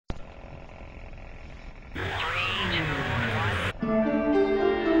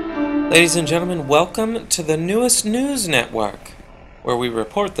Ladies and gentlemen, welcome to the newest news network, where we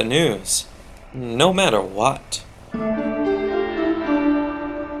report the news, no matter what.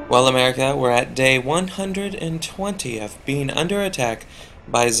 Well, America, we're at day 120 of being under attack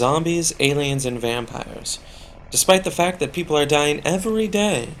by zombies, aliens, and vampires. Despite the fact that people are dying every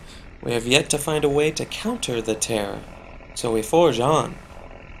day, we have yet to find a way to counter the terror. So we forge on.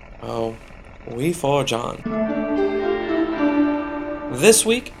 Oh, we forge on. This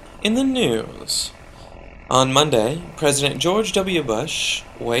week in the news. On Monday, President George W. Bush,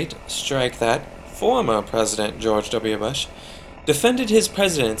 former President George W. Bush, defended his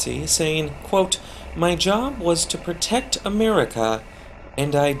presidency, saying, quote, "My job was to protect America,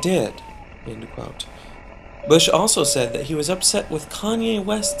 and I did," end quote. Bush also said that he was upset with Kanye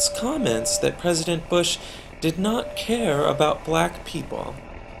West's comments that President Bush did not care about black people.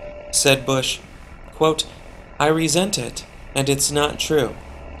 Said Bush, quote, "I resent it, and it's not true.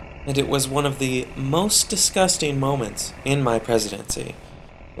 And it was one of the most disgusting moments in my presidency,"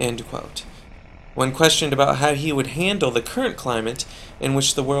 end quote. When questioned about how he would handle the current climate in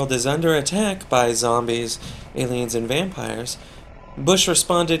which the world is under attack by zombies, aliens, and vampires, Bush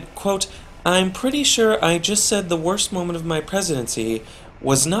responded, quote, "I'm pretty sure I just said the worst moment of my presidency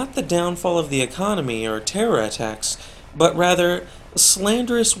was not the downfall of the economy or terror attacks, but rather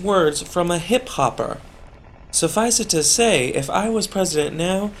slanderous words from a hip-hopper. Suffice it to say, if I was president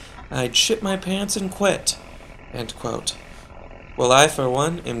now, I'd shit my pants and quit," end quote. Well, I, for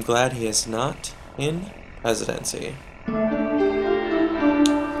one, am glad he is not in presidency.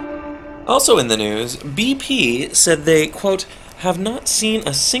 Also in the news, BP said they, quote, "have not seen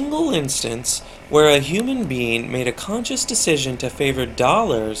a single instance where a human being made a conscious decision to favor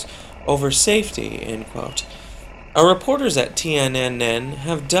dollars over safety," end quote. Our reporters at TNNN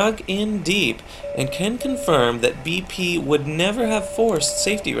have dug in deep and can confirm that BP would never have forced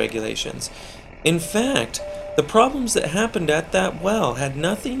safety regulations. In fact, the problems that happened at that well had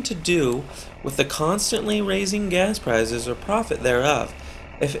nothing to do with the constantly raising gas prices or profit thereof.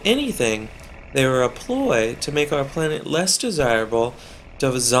 If anything, they were a ploy to make our planet less desirable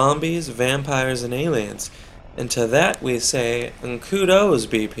to zombies, vampires, and aliens. And to that we say, kudos,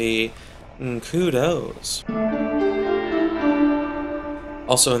 BP, kudos.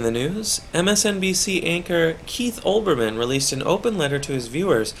 Also in the news, MSNBC anchor Keith Olbermann released an open letter to his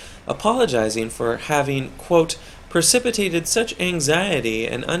viewers apologizing for having, quote, "precipitated such anxiety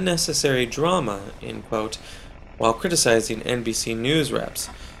and unnecessary drama," end quote, while criticizing NBC News reps.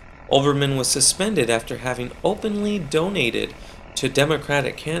 Olbermann was suspended after having openly donated to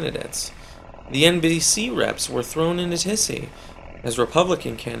Democratic candidates. The NBC reps were thrown in a tizzy, as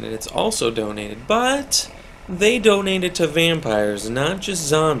Republican candidates also donated, but they donated to vampires, not just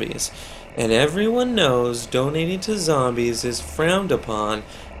zombies, and everyone knows donating to zombies is frowned upon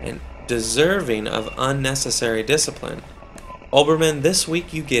and deserving of unnecessary discipline. Olbermann, this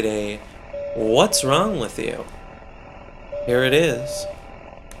week you get a "What's wrong with you?" Here it is.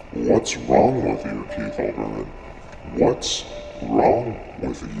 What's wrong with you, Keith Olbermann? What's wrong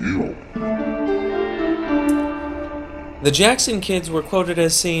with you? The Jackson kids were quoted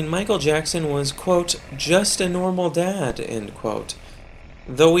as saying Michael Jackson was, quote, "just a normal dad," end quote.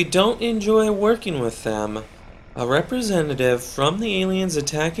 Though we don't enjoy working with them, a representative from the aliens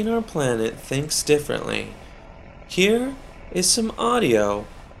attacking our planet thinks differently. Here is some audio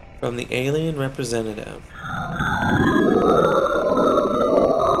from the alien representative.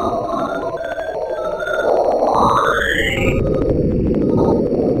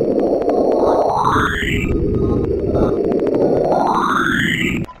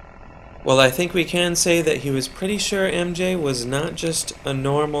 Well, I think we can say that he was pretty sure MJ was not just a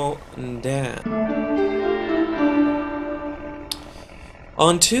normal dad.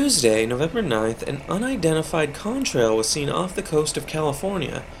 On Tuesday, November 9th, an unidentified contrail was seen off the coast of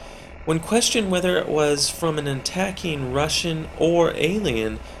California. When questioned whether it was from an attacking Russian or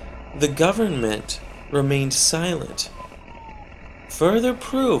alien, the government remained silent. Further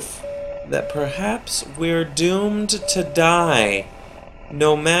proof that perhaps we're doomed to die,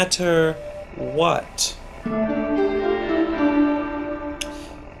 no matter what.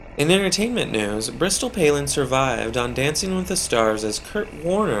 In entertainment news, Bristol Palin survived on Dancing with the Stars as Kurt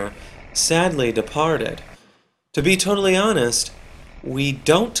Warner sadly departed. To be totally honest, we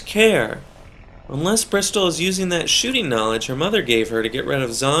don't care. Unless Bristol is using that shooting knowledge her mother gave her to get rid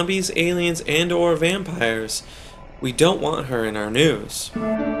of zombies, aliens, and or vampires, we don't want her in our news.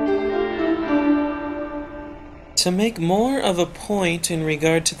 To make more of a point in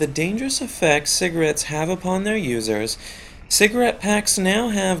regard to the dangerous effects cigarettes have upon their users, cigarette packs now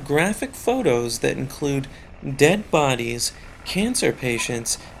have graphic photos that include dead bodies cancer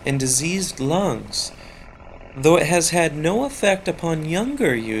patients, and diseased lungs, though it has had no effect upon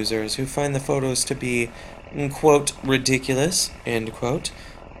younger users who find the photos to be, quote, ridiculous, end quote,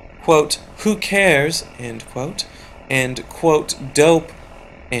 quote, who cares, end quote, and, quote, dope,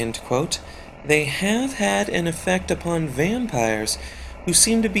 end quote. They have had an effect upon vampires who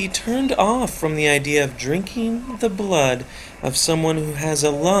seem to be turned off from the idea of drinking the blood of someone who has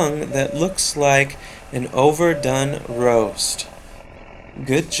a lung that looks like an overdone roast.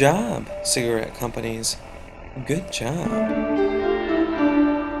 Good job, cigarette companies. Good job.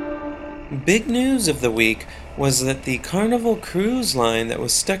 Big news of the week was that the Carnival Cruise Line that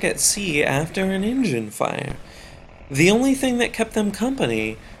was stuck at sea after an engine fire. The only thing that kept them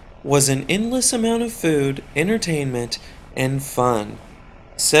company was an endless amount of food, entertainment, and fun.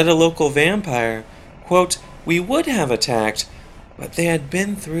 Said a local vampire, quote, we would have attacked, but they had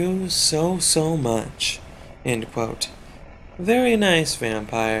been through so much, end quote. Very nice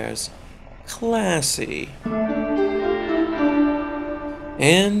vampires. Classy.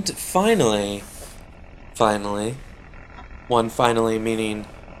 And finally, one finally meaning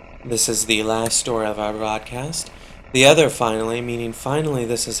this is the last story of our broadcast, the other finally meaning finally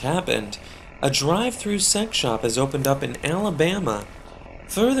this has happened, a drive-through sex shop has opened up in Alabama,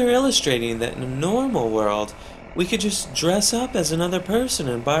 further illustrating that in a normal world, we could just dress up as another person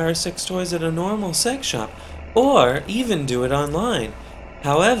and buy our sex toys at a normal sex shop, or even do it online.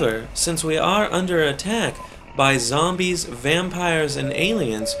 However, since we are under attack by zombies, vampires, and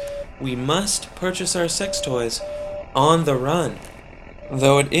aliens, we must purchase our sex toys on the run.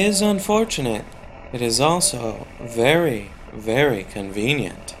 Though it is unfortunate, it is also very, very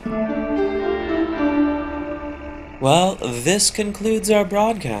convenient. Well, this concludes our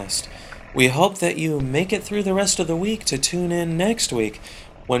broadcast. We hope that you make it through the rest of the week to tune in next week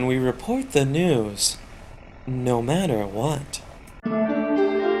when we report the news, no matter what.